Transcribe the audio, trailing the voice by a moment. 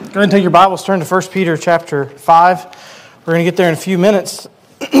Go ahead and take your Bibles, turn to 1 Peter chapter 5. We're going to get there in a few minutes.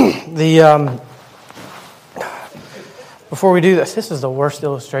 Before we do this is the worst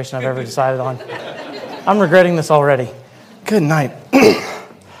illustration I've ever decided on. I'm regretting this already. Good night. I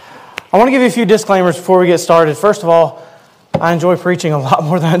want to give you a few disclaimers before we get started. First of all, I enjoy preaching a lot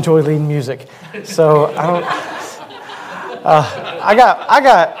more than I enjoy leading music. So I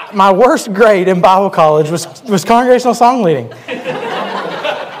got my worst grade in Bible college was congregational song leading.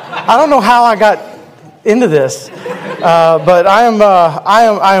 I don't know how I got into this, but I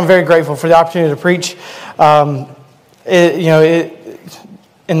am very grateful for the opportunity to preach.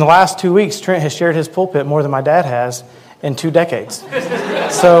 In the last 2 weeks, Trent has shared his pulpit more than my dad has in 2 decades.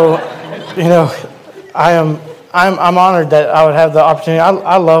 So, I'm honored that I would have the opportunity.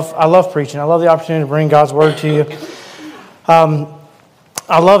 I love preaching. I love the opportunity to bring God's word to you.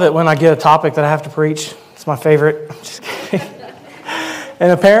 I love it when I get a topic that I have to preach. It's my favorite. I'm just kidding.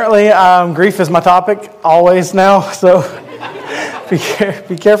 And apparently, grief is my topic always now. So be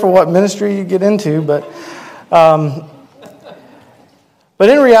careful what ministry you get into. But in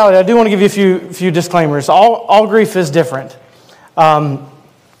reality, I do want to give you a few disclaimers. All grief is different. And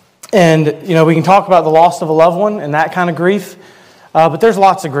we can talk about the loss of a loved one and that kind of grief. But there's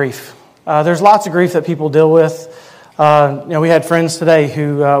lots of grief. There's lots of grief that people deal with. We had friends today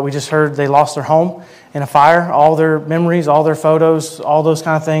who we just heard they lost their home in a fire. All their memories, all their photos, all those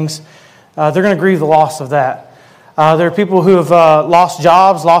kind of things. They're going to grieve the loss of that. There are people who have lost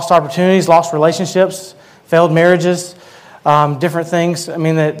jobs, lost opportunities, lost relationships, failed marriages, different things. I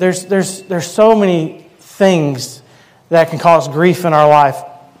mean, there's so many things that can cause grief in our life.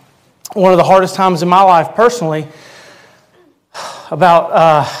 One of the hardest times in my life personally, about,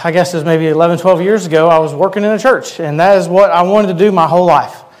 I guess it was maybe 11, 12 years ago, I was working in a church, and that is what I wanted to do my whole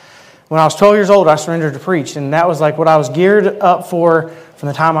life. When I was 12 years old, I surrendered to preach, and that was like what I was geared up for from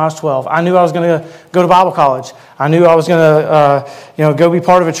the time I was 12. I knew I was going to go to Bible college. I knew I was going to, go be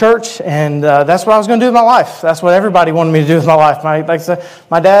part of a church, and that's what I was going to do with my life. That's what everybody wanted me to do with my life.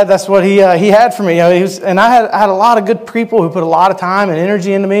 My dad, that's what he had for me. And I had a lot of good people who put a lot of time and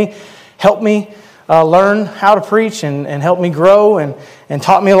energy into me, helped me learn how to preach and help me grow and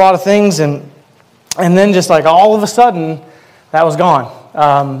taught me a lot of things. And then just like all of a sudden, that was gone.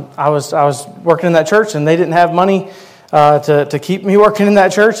 I was working in that church, and they didn't have money to keep me working in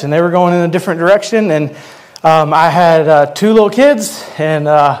that church, and they were going in a different direction. And I had 2 little kids and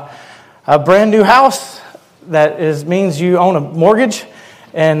a brand new house that means you own a mortgage,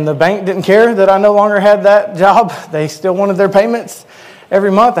 and the bank didn't care that I no longer had that job. They still wanted their payments every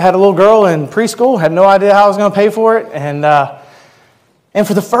month. I had a little girl in preschool, had no idea how I was going to pay for it. And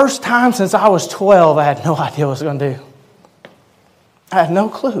for the first time since I was 12, I had no idea what I was going to do. I had no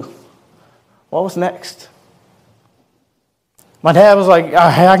clue. What was next? My dad was like,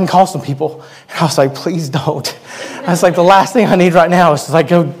 hey, I can call some people. And I was like, please don't. I was like, the last thing I need right now is to like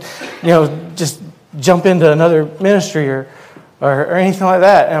go, just jump into another ministry or anything like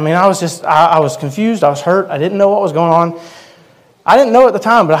that. I mean, I was confused. I was hurt. I didn't know what was going on. I didn't know at the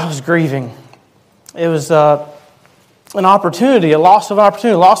time, but I was grieving. It was an opportunity, a loss of an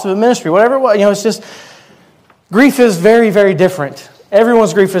opportunity, loss of a ministry, whatever it was. It's just, grief is very, very different.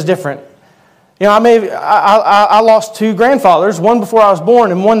 Everyone's grief is different. I lost 2 grandfathers, one before I was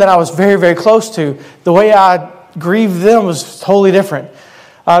born and one that I was very, very close to. The way I grieved them was totally different.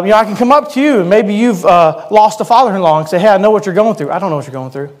 I can come up to you and maybe you've lost a father-in-law and say, hey, I know what you're going through. I don't know what you're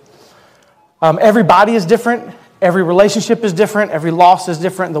going through. Everybody is different. Every relationship is different. Every loss is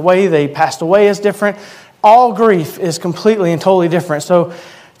different. The way they passed away is different. All grief is completely and totally different. So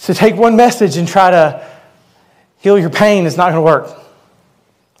to take one message and try to heal your pain is not going to work.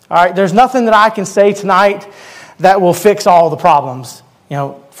 All right, there's nothing that I can say tonight that will fix all the problems,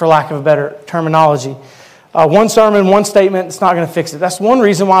 for lack of a better terminology. One sermon, one statement, it's not going to fix it. That's one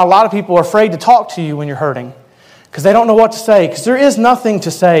reason why a lot of people are afraid to talk to you when you're hurting, because they don't know what to say, because there is nothing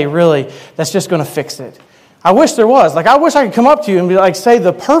to say, really, that's just going to fix it. I wish there was. I wish I could come up to you and be like, say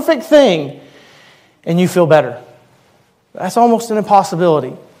the perfect thing, and you feel better. That's almost an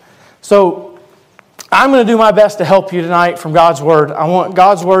impossibility. So I'm going to do my best to help you tonight from God's Word. I want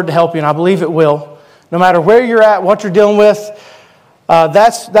God's Word to help you, and I believe it will. No matter where you're at, what you're dealing with,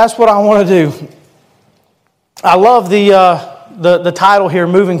 that's what I want to do. I love the title here,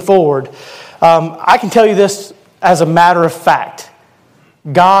 Moving Forward. I can tell you this as a matter of fact.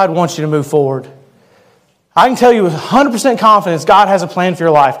 God wants you to move forward. I can tell you with 100% confidence, God has a plan for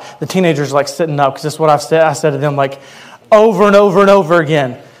your life. The teenagers are sitting up because that's what I said to them over and over and over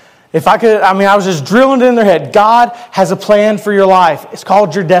again. If I could, I was just drilling it in their head. God has a plan for your life. It's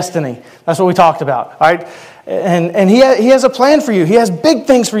called your destiny. That's what we talked about. All right. And he has a plan for you. He has big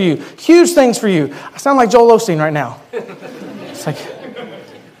things for you, huge things for you. I sound like Joel Osteen right now. It's like,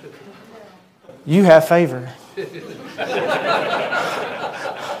 you have favor.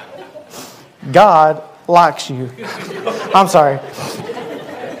 God likes you. I'm sorry.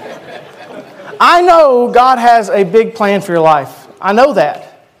 I know God has a big plan for your life. I know that.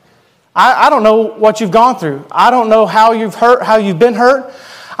 I don't know what you've gone through. I don't know how you've hurt, how you've been hurt.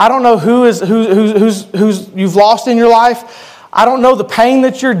 I don't know who's you've lost in your life. I don't know the pain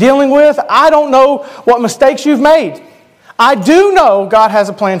that you're dealing with. I don't know what mistakes you've made. I do know God has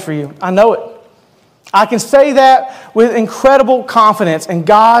a plan for you. I know it. I can say that with incredible confidence, and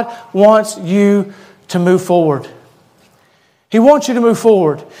God wants you to move forward. He wants you to move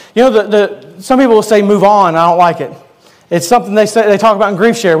forward. You know, some people will say move on. I don't like it. It's something they talk about in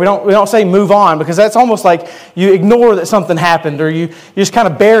Grief Share. We don't say move on, because that's almost like you ignore that something happened, or you just kind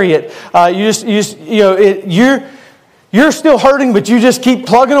of bury it. You're still hurting, but you just keep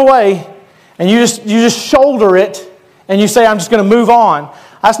plugging away, and you just shoulder it, and you say, I'm just going to move on.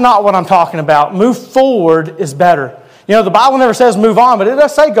 That's not what I'm talking about. Move forward is better. You know, the Bible never says move on, but it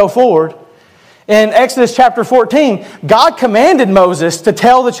does say go forward. In Exodus chapter 14, God commanded Moses to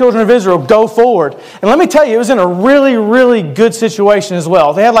tell the children of Israel, go forward. And let me tell you, it was in a really, really good situation as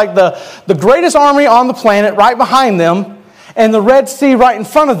well. They had like the greatest army on the planet right behind them, and the Red Sea right in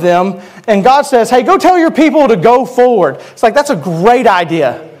front of them. And God says, hey, go tell your people to go forward. It's like, that's a great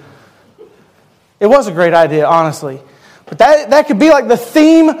idea. It was a great idea, honestly. But that could be like the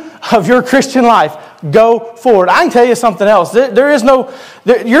theme of your Christian life. Go forward. I can tell you something else.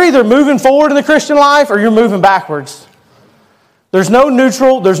 You're either moving forward in the Christian life or you're moving backwards. There's no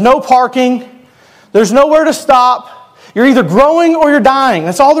neutral. There's no parking. There's nowhere to stop. You're either growing or you're dying.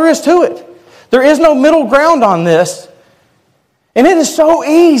 That's all there is to it. There is no middle ground on this. And it is so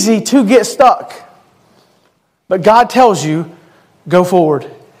easy to get stuck. But God tells you, go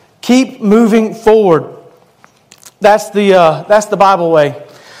forward. Keep moving forward. That's the Bible way.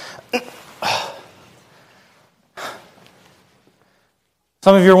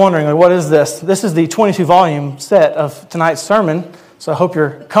 Some of you are wondering, like, what is this? This is the 22-volume set of tonight's sermon, so I hope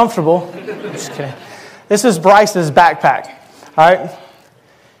you're comfortable. Just kidding. This is Bryce's backpack, all right?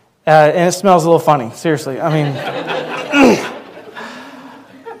 And it smells a little funny, seriously. I mean,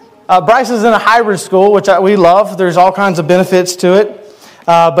 Bryce is in a hybrid school, which we love. There's all kinds of benefits to it.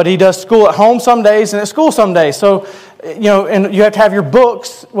 But he does school at home some days and at school some days. So, you know, and you have to have your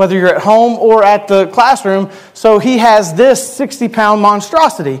books, whether you're at home or at the classroom. So he has this 60-pound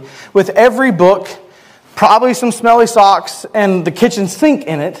monstrosity with every book, probably some smelly socks, and the kitchen sink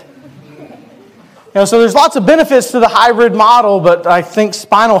in it. You know, so there's lots of benefits to the hybrid model, but I think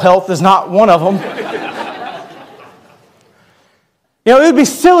spinal health is not one of them. You know, it would be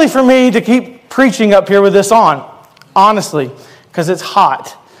silly for me to keep preaching up here with this on, honestly, because it's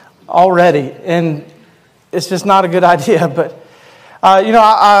hot already, and it's just not a good idea. But, you know,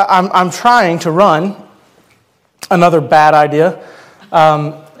 I'm trying to run. Another bad idea.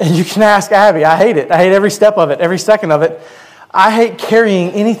 And you can ask Abby. I hate it. I hate every step of it, every second of it. I hate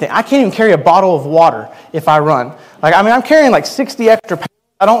carrying anything. I can't even carry a bottle of water if I run. I'm carrying like 60 extra pounds.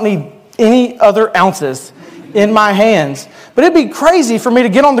 I don't need any other ounces in my hands. But it'd be crazy for me to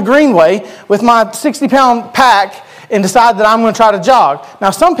get on the Greenway with my 60-pound pack and decide that I'm going to try to jog. Now,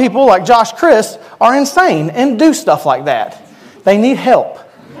 some people, like Josh Chris, are insane and do stuff like that. They need help.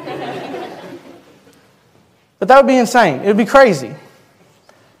 But that would be insane. It would be crazy.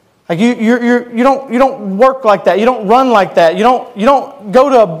 Like you don't work like that. You don't run like that. You don't go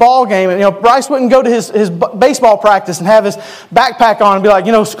to a ball game. And, you know, Bryce wouldn't go to his baseball practice and have his backpack on and be like,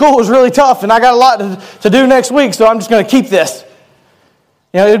 you know, school is really tough and I got a lot to do next week, so I'm just going to keep this.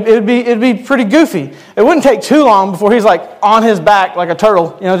 You know, it'd be pretty goofy. It wouldn't take too long before he's like on his back like a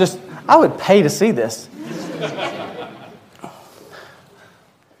turtle. You know, I would pay to see this.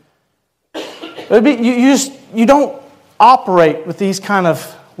 It'd be you don't operate with these kind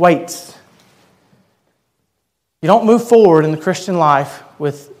of weights. You don't move forward in the Christian life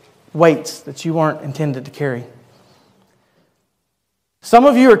with weights that you weren't intended to carry. Some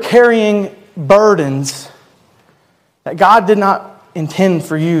of you are carrying burdens that God did not intend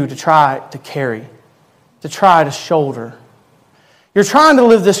for you to try to carry, to try to shoulder. You're trying to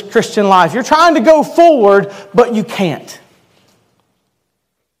live this Christian life. You're trying to go forward, but you can't.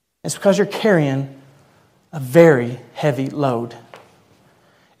 It's because you're carrying a very heavy load.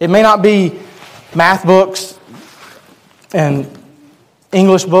 It may not be math books and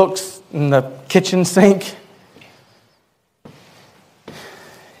English books and the kitchen sink.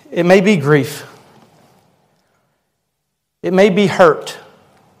 It may be grief. It may be hurt.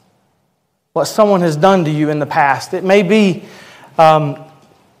 what someone has done to you in the past. It may be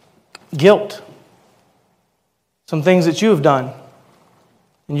guilt. Some things that you have done,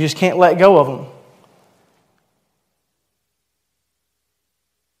 and you just can't let go of them.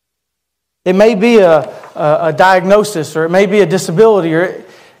 It may be a diagnosis, or it may be a disability, or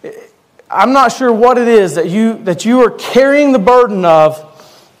I'm not sure what it is that you are carrying the burden of,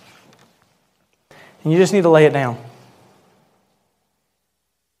 and you just need to lay it down.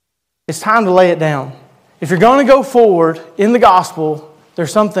 It's time to lay it down. If you're going to go forward in the gospel,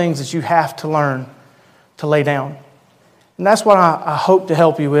 there's some things that you have to learn to lay down. And that's what I hope to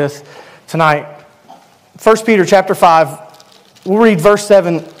help you with tonight. 1 Peter chapter 5, we'll read verse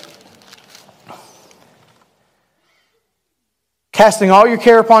 7. Casting all your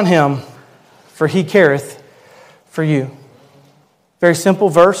care upon him, for he careth for you. Very simple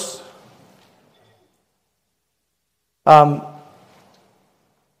verse. A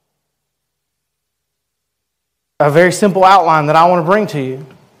very simple outline that I want to bring to you.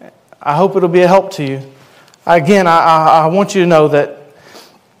 I hope it'll be a help to you. Again, I want you to know that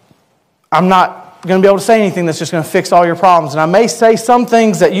I'm not going to be able to say anything that's just going to fix all your problems. And I may say some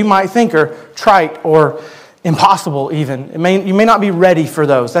things that you might think are trite or impossible even. You may not be ready for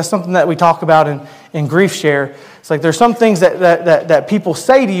those. That's something that we talk about in Grief Share. It's like there's some things that people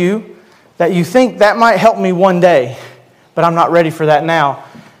say to you that you think that might help me one day, but I'm not ready for that now.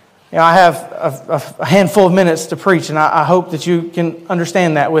 You know, I have a handful of minutes to preach, and I hope that you can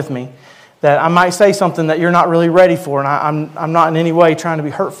understand that with me. That I might say something that you're not really ready for, and I'm not in any way trying to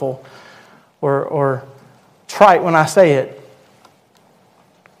be hurtful or trite when I say it.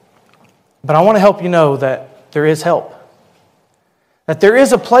 But I want to help you know that there is help. That there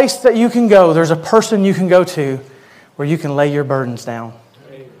is a place that you can go, there's a person you can go to where you can lay your burdens down.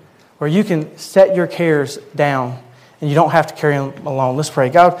 Where you can set your cares down. And you don't have to carry them alone. Let's pray.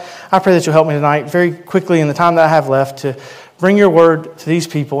 God, I pray that you'll help me tonight very quickly in the time that I have left to bring your word to these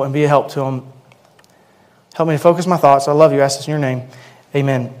people and be a help to them. Help me to focus my thoughts. I love you. I ask this in your name.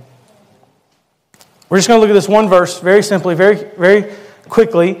 Amen. We're just going to look at this one verse very simply, very, very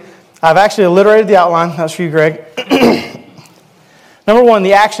quickly. I've actually alliterated the outline. That's for you, Greg. Number one,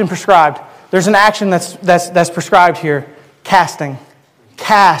 the action prescribed. There's an action that's prescribed here. Casting.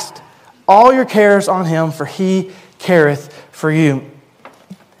 Cast all your cares on him, for he careth for you.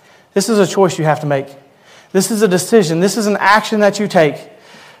 This is a choice you have to make. This is a decision. This is an action that you take.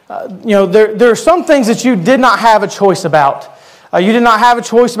 There are some things that you did not have a choice about. You did not have a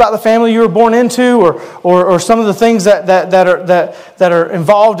choice about the family you were born into, or some of the things that are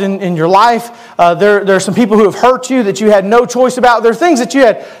involved in your life. There are some people who have hurt you that you had no choice about. There are things that you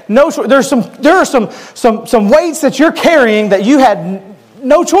had no choice. There are some weights that you're carrying that you had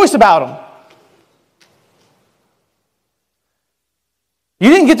no choice about them. You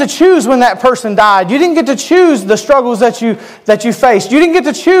didn't get to choose when that person died. You didn't get to choose the struggles that you faced. You didn't get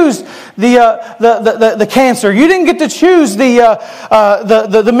to choose the cancer. You didn't get to choose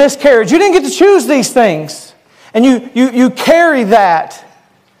the miscarriage. You didn't get to choose these things. And you carry that.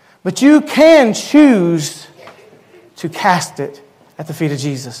 But you can choose to cast it at the feet of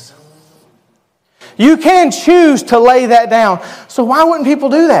Jesus. You can choose to lay that down. So why wouldn't people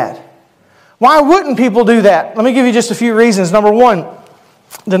do that? Why wouldn't people do that? Let me give you just a few reasons. Number one,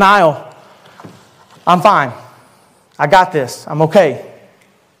 denial. I'm fine. I got this. I'm okay.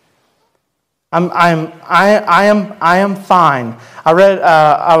 I am fine.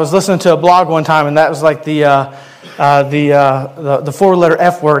 I was listening to a blog one time, and that was like the 4-letter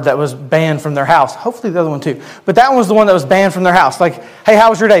F word that was banned from their house. Hopefully the other one too. But that one was the one that was banned from their house. Like, hey, how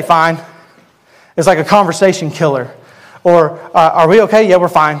was your day? Fine. It's like a conversation killer. Or, are we okay? Yeah, we're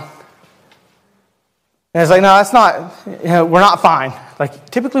fine. And it's like, no, that's not, we're not fine. Like,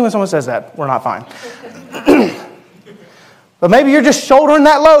 typically when someone says that, we're not fine. But maybe you're just shouldering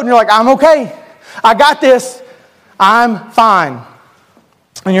that load and you're like, I'm okay. I got this. I'm fine.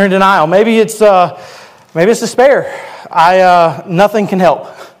 And you're in denial. Maybe it's despair. Nothing can help.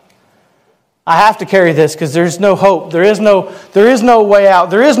 I have to carry this because there's no hope. There is no way out.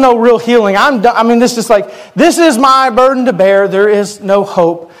 There is no real healing. This is my burden to bear. There is no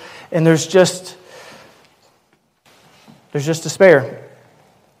hope. And there's just despair.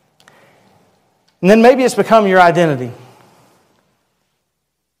 And then maybe it's become your identity.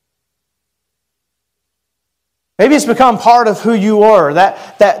 Maybe it's become part of who you are.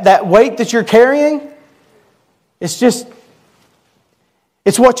 That weight that you're carrying, it's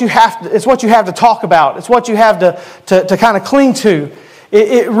what you have to talk about. It's what you have to kind of cling to.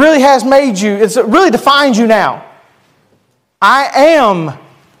 It really has made you, it really defines you now. I am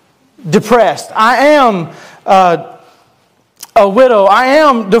depressed. I am a widow. I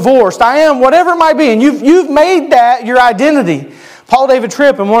am divorced. I am whatever it might be. And you've made that your identity. Paul David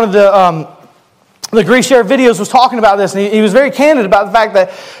Tripp in one of the Grief Share videos was talking about this, and he was very candid about the fact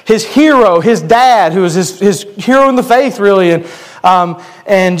that his hero, his dad, who was his hero in the faith, really,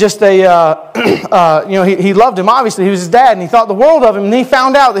 and just he loved him. Obviously, he was his dad, and he thought the world of him. And he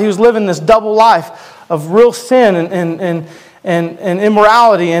found out that he was living this double life of real sin and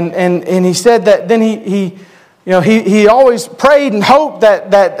immorality. And he said that then he always prayed and hoped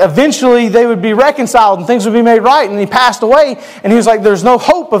that eventually they would be reconciled and things would be made right. And he passed away, and he was like, there's no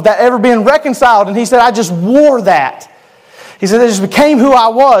hope of that ever being reconciled. And he said, I just wore that. He said, it just became who I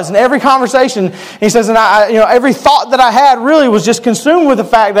was. And every conversation, he says, and every thought that I had really was just consumed with the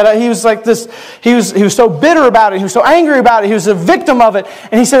fact that he was like this, he was so bitter about it, he was so angry about it, he was a victim of it.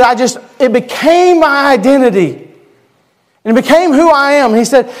 And he said, it became my identity. And it became who I am. And he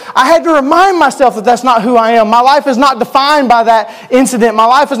said, I had to remind myself that that's not who I am. My life is not defined by that incident. My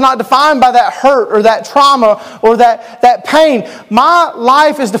life is not defined by that hurt or that trauma or that pain. My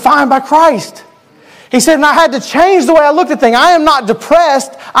life is defined by Christ. He said, and I had to change the way I looked at things. I am not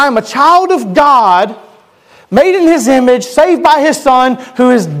depressed. I am a child of God, made in His image, saved by His Son,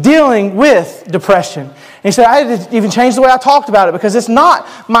 who is dealing with depression. And he said, I had to even change the way I talked about it because it's not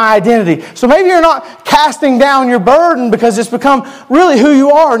my identity. So maybe you're not casting down your burden because it's become really who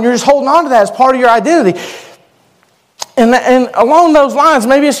you are and you're just holding on to that as part of your identity. And along those lines,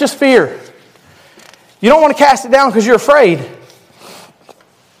 maybe it's just fear. You don't want to cast it down because you're afraid.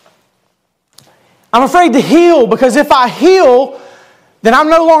 I'm afraid to heal because if I heal, then I'm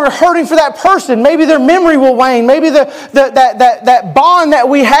no longer hurting for that person. Maybe their memory will wane. Maybe that bond that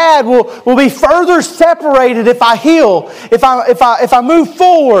we had will be further separated if I heal. If I move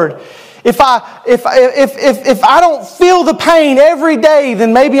forward. If I don't feel the pain every day,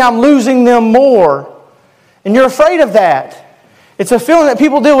 then maybe I'm losing them more. And you're afraid of that. It's a feeling that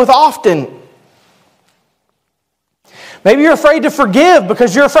people deal with often. Maybe you're afraid to forgive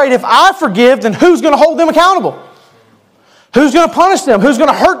because you're afraid if I forgive, then who's going to hold them accountable? Who's going to punish them? Who's going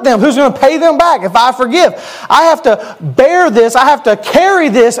to hurt them? Who's going to pay them back if I forgive? I have to bear this. I have to carry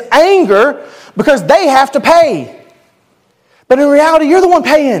this anger because they have to pay. But in reality, you're the one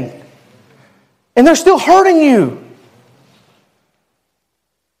paying. And they're still hurting you.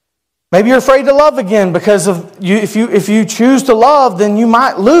 Maybe you're afraid to love again because if you choose to love, then you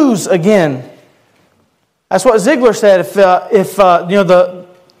might lose again. That's what Ziegler said.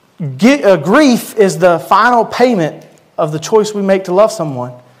 Grief is the final payment of the choice we make to love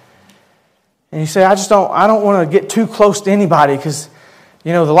someone. And you say, I don't want to get too close to anybody because,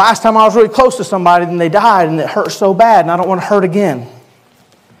 the last time I was really close to somebody, then they died and it hurt so bad and I don't want to hurt again.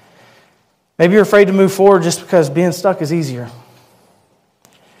 Maybe you're afraid to move forward just because being stuck is easier.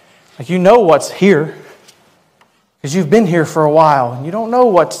 Like you know what's here because you've been here for a while and you don't know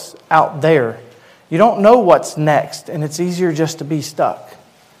what's out there. You don't know what's next and it's easier just to be stuck.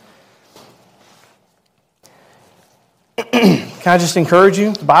 Can I just encourage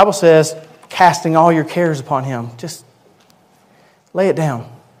you? The Bible says, casting all your cares upon Him. Just lay it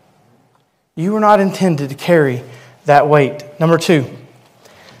down. You were not intended to carry that weight. Number 2,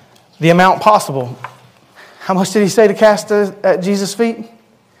 the amount possible. How much did He say to cast at Jesus' feet?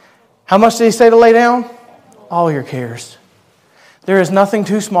 How much did He say to lay down? All your cares. There is nothing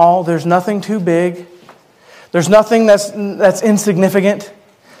too small. There's nothing too big. There's nothing that's insignificant.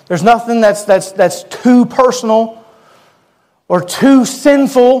 There's nothing that's too personal or too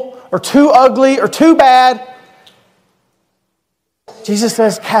sinful, or too ugly, or too bad. Jesus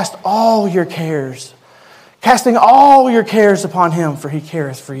says, cast all your cares. Casting all your cares upon Him, for He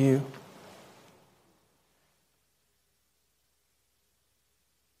careth for you.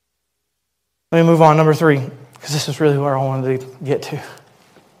 Let me move on, number 3, because this is really where I wanted to get to.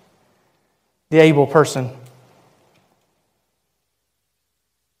 The able person.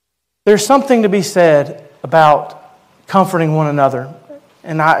 There's something to be said about comforting one another.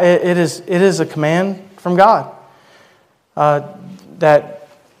 And it is a command from God. That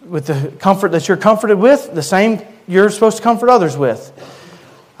with the comfort that you're comforted with, the same you're supposed to comfort others with.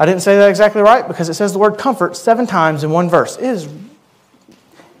 I didn't say that exactly right because it says the word comfort 7 times in one verse.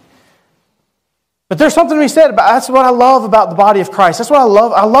 But there's something to be said about, that's what I love about the body of Christ. That's what I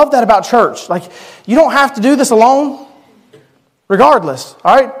love. I love that about church. Like, you don't have to do this alone, regardless.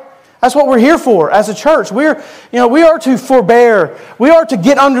 All right? That's what we're here for as a church. We are to forbear. We are to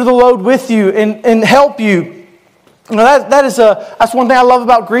get under the load with you and help you. That's one thing I love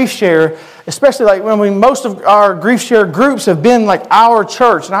about Grief Share. especially like when most of our grief share groups have been like our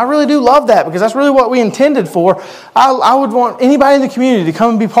church. And I really do love that because that's really what we intended for. I would want anybody in the community to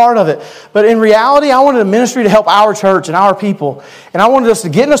come and be part of it. But in reality, I wanted a ministry to help our church and our people. And I wanted us to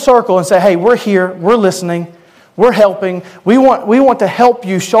get in a circle and say, hey, we're here, we're listening, we're helping. We want to help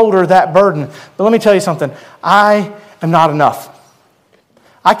you shoulder that burden. But let me tell you something. I am not enough.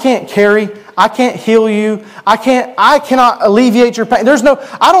 I can't carry, I can't heal you, I cannot alleviate your pain.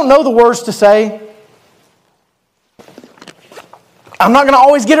 I don't know the words to say. I'm not going to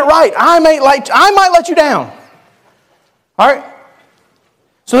always get it right. I might let you down. All right?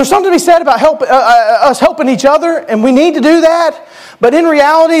 So there's something to be said about us helping each other, and we need to do that. But in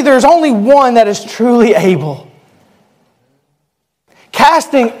reality, there's only one that is truly able.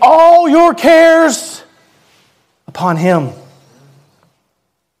 Casting all your cares upon Him.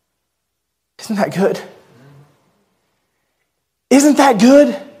 Isn't that good? Isn't that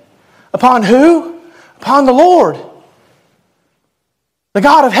good? Upon who? Upon the Lord, the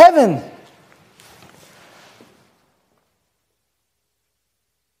God of heaven.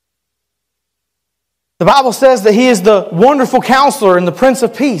 The Bible says that He is the wonderful counselor and the Prince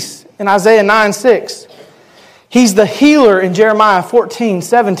of Peace in Isaiah 9:6. He's the healer in Jeremiah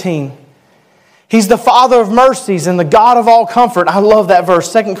 14:17. He's the Father of mercies and the God of all comfort. I love that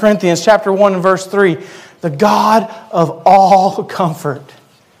verse, 2 Corinthians chapter 1 and verse 3. The God of all comfort.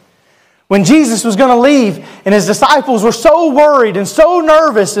 When Jesus was going to leave and His disciples were so worried and so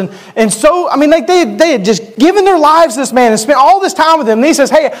nervous and so, they had just given their lives to this man and spent all this time with Him. And He says,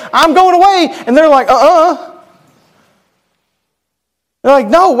 hey, I'm going away. And they're like, They're like,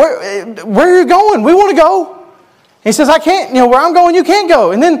 no, where are you going? We want to go. He says, I can't, where I'm going, you can't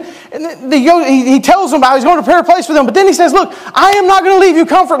go. And then he tells them about he's going to prepare a place for them. But then He says, look, I am not going to leave you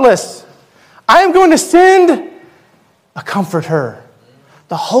comfortless. I am going to send a comforter.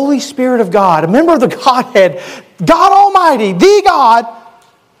 The Holy Spirit of God, a member of the Godhead, God Almighty, the God,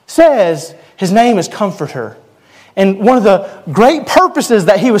 says His name is Comforter. And one of the great purposes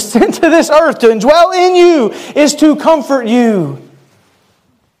that He was sent to this earth to indwell in you is to comfort you.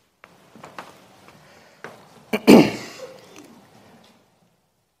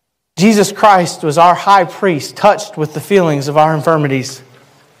 Jesus Christ was our high priest, touched with the feelings of our infirmities.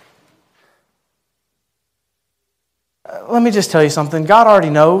 Let me just tell you something. God already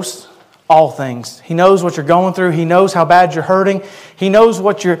knows all things. He knows what you're going through. He knows how bad you're hurting. He knows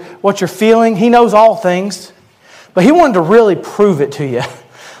what you're feeling. He knows all things. But He wanted to really prove it to you.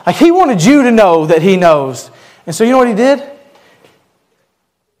 Like He wanted you to know that He knows. And so you know what He did?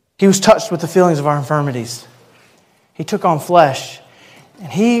 He was touched with the feelings of our infirmities. He took on flesh.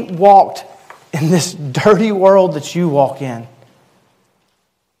 And He walked in this dirty world that you walk in.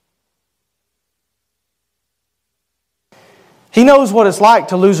 He knows what it's like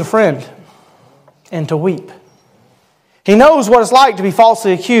to lose a friend and to weep. He knows what it's like to be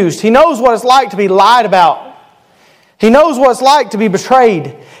falsely accused. He knows what it's like to be lied about. He knows what it's like to be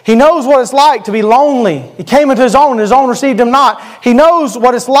betrayed. He knows what it's like to be lonely. He came into His own, and His own received Him not. He knows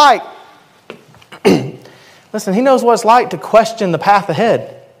what it's like. Listen, He knows what it's like to question the path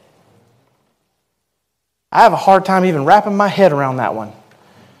ahead. I have a hard time even wrapping my head around that one.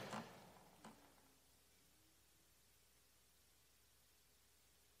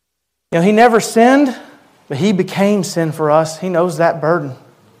 He never sinned, but He became sin for us. He knows that burden.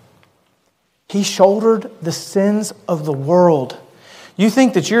 He shouldered the sins of the world. You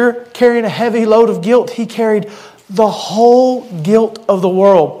think that you're carrying a heavy load of guilt? He carried the whole guilt of the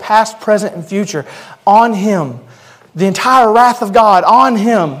world, past, present, and future, on Him. The entire wrath of God on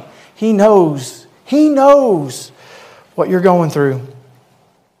Him. He knows. He knows what you're going through.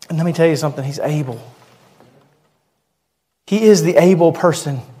 And let me tell you something. He's able. He is the able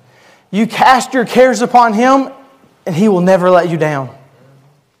person. You cast your cares upon Him, and He will never let you down.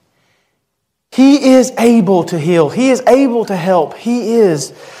 He is able to heal. He is able to help. He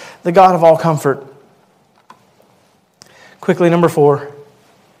is the God of all comfort. Quickly, number 4.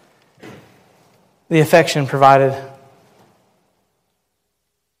 The affection provided.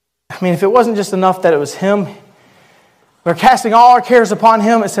 If it wasn't just enough that it was Him, we're casting all our cares upon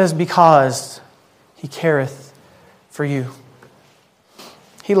Him. It says, because He careth for you.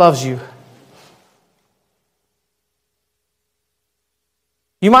 He loves you.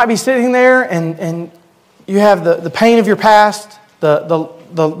 You might be sitting there and you have the pain of your past, the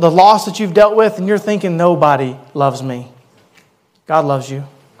loss that you've dealt with, and you're thinking, nobody loves me. God loves you.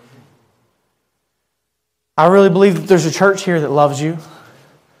 I really believe that there's a church here that loves you,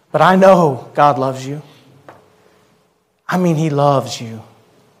 but I know God loves you. He loves you.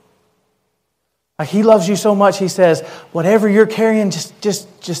 Like He loves you so much, He says, whatever you're carrying,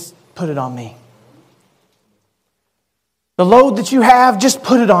 just put it on me. The load that you have, just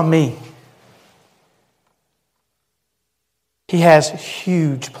put it on me. He has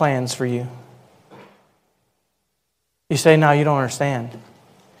huge plans for you. You say, no, you don't understand.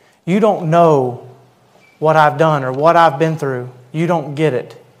 You don't know what I've done or what I've been through. You don't get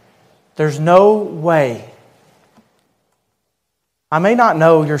it. There's no way. I may not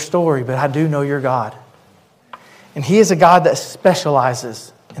know your story, but I do know your God. And He is a God that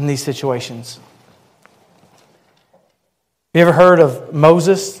specializes in these situations. You ever heard of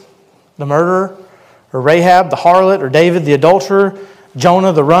Moses, the murderer, or Rahab, the harlot, or David, the adulterer,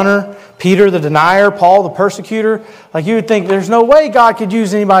 Jonah, the runner, Peter, the denier, Paul, the persecutor? Like, you would think there's no way God could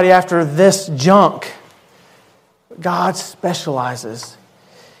use anybody after this junk. God specializes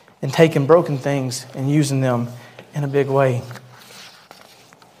in taking broken things and using them in a big way.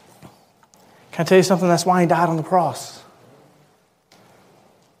 Can I tell you something? That's why He died on the cross.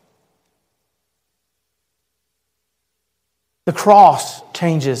 The cross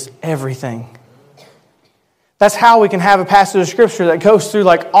changes everything. That's how we can have a passage of Scripture that goes through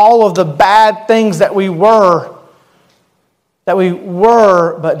like all of the bad things that we were,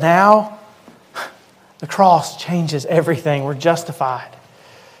 but now the cross changes everything. We're justified.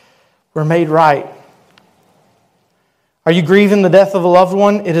 We're made right. Are you grieving the death of a loved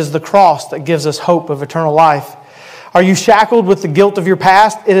one? It is the cross that gives us hope of eternal life. Are you shackled with the guilt of your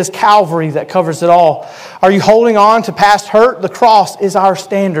past? It is Calvary that covers it all. Are you holding on to past hurt? The cross is our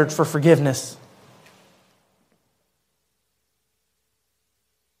standard for forgiveness.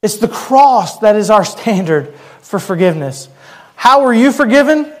 It's the cross that is our standard for forgiveness. How were you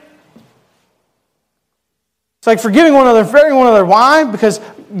forgiven? It's like forgiving one another, forgiving one another. Why? Because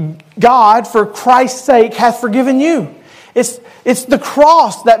God, for Christ's sake, hath forgiven you. It's the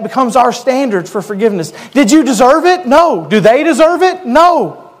cross that becomes our standard for forgiveness. Did you deserve it? No. Do they deserve it?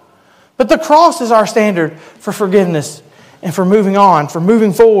 No. But the cross is our standard for forgiveness and for moving on, for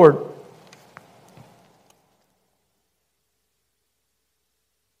moving forward.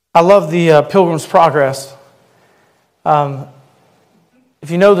 I love the Pilgrim's Progress. If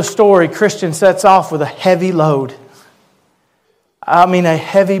you know the story, Christian sets off with a heavy load. I mean, a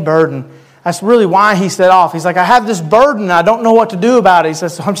heavy burden. That's really why he set off. He's like, I have this burden. I don't know what to do about it. He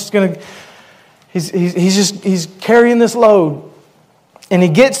says, so I'm just going to... He's carrying this load. And he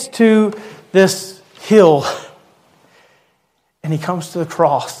gets to this hill. And he comes to the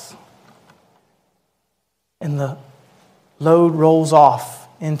cross. And the load rolls off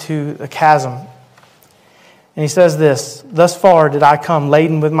into the chasm. And he says this, thus far did I come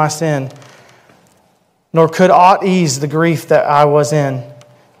laden with my sin, nor could aught ease the grief that I was in.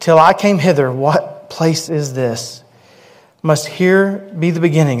 Till I came hither, what place is this? Must here be the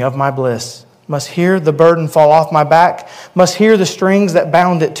beginning of my bliss. Must here the burden fall off my back. Must here the strings that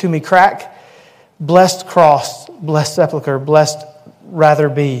bound it to me crack. Blessed cross, blessed sepulchre, blessed rather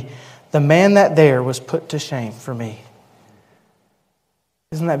be the man that there was put to shame for me.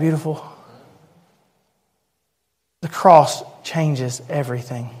 Isn't that beautiful? The cross changes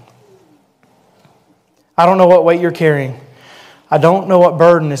everything. I don't know what weight you're carrying. I don't know what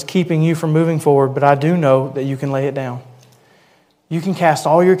burden is keeping you from moving forward, but I do know that you can lay it down. You can cast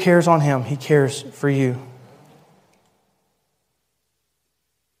all your cares on Him. He cares for you.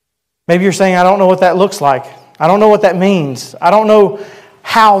 Maybe you're saying, I don't know what that looks like. I don't know what that means. I don't know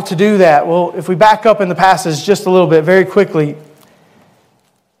how to do that. Well, if we back up in the passage just a little bit, very quickly,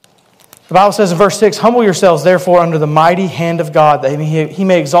 the Bible says in verse 6, humble yourselves therefore under the mighty hand of God, that He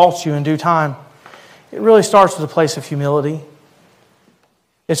may exalt you in due time. It really starts with a place of humility.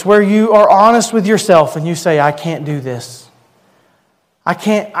 It's where you are honest with yourself and you say, I can't do this. I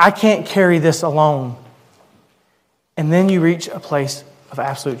can't carry this alone. And then you reach a place of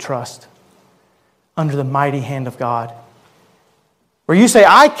absolute trust under the mighty hand of God. Where you say,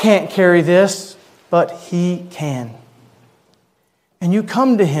 I can't carry this, but He can. And you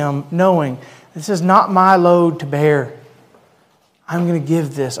come to Him knowing, this is not my load to bear. I'm going to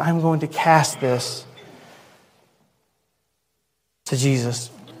give this. I'm going to cast this to Jesus.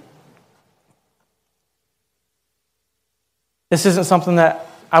 This isn't something that,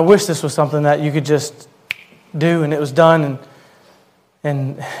 I wish this was something that you could just do and it was done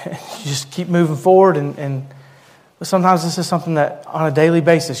and you just keep moving forward. But sometimes this is something that on a daily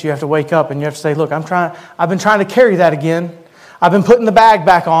basis you have to wake up and you have to say, look, I've been trying to carry that again. I've been putting the bag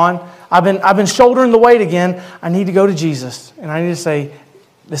back on. I've been shouldering the weight again. I need to go to Jesus. And I need to say,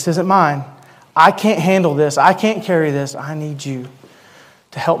 this isn't mine. I can't handle this. I can't carry this. I need you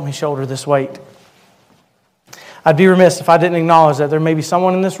to help me shoulder this weight. I'd be remiss if I didn't acknowledge that there may be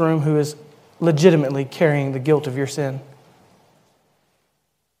someone in this room who is legitimately carrying the guilt of your sin.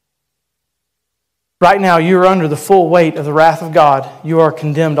 Right now, you are under the full weight of the wrath of God. You are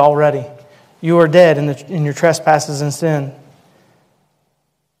condemned already. You are dead in your trespasses and sin.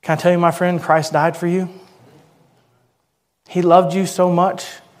 Can I tell you, my friend, Christ died for you? He loved you so much.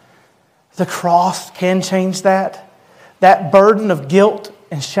 The cross can change that. That burden of guilt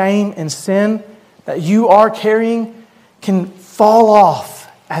and shame and sin that you are carrying can fall off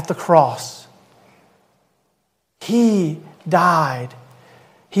at the cross. He died.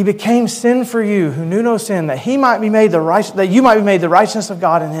 He became sin for you who knew no sin, that you might be made the righteousness of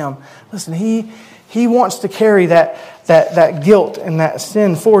God in Him. Listen, He wants to carry that guilt and that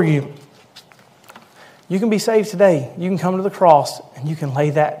sin for you. You can be saved today. You can come to the cross and you can lay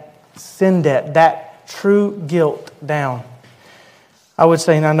that sin debt, that true guilt down. I would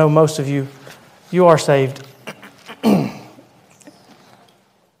say, and I know most of you are saved.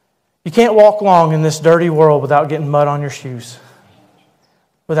 You can't walk long in this dirty world without getting mud on your shoes,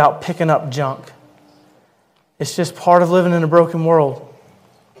 without picking up junk. It's just part of living in a broken world.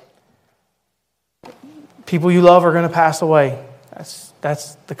 People you love are going to pass away.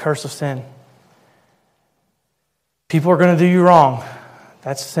 That's the curse of sin. People are going to do you wrong.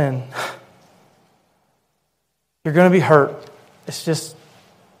 That's sin. You're going to be hurt. It's just,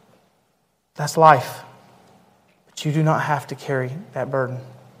 that's life. But you do not have to carry that burden.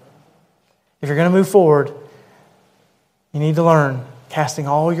 If you're going to move forward, you need to learn, casting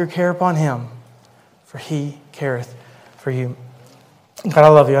all your care upon Him, for He careth for you. God, I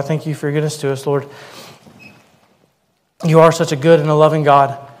love you. I thank you for your goodness to us, Lord. You are such a good and a loving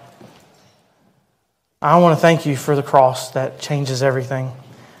God. I want to thank you for the cross that changes everything.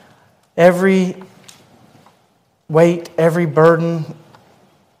 Every weight, every burden,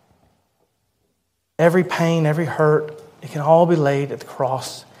 every pain, every hurt, it can all be laid at the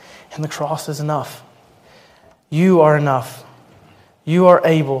cross. And the cross is enough. You are enough. You are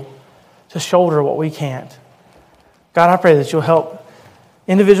able to shoulder what we can't. God, I pray that you'll help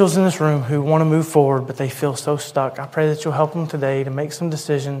individuals in this room who want to move forward, but they feel so stuck. I pray that you'll help them today to make some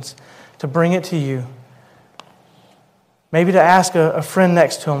decisions, to bring it to you. Maybe to ask a friend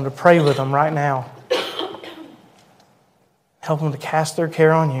next to them to pray with them right now. Help them to cast their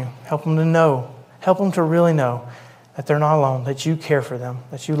care on you. Help them to know. Help them to really know that they're not alone, that you care for them,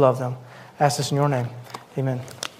 that you love them. I ask this in your name. Amen.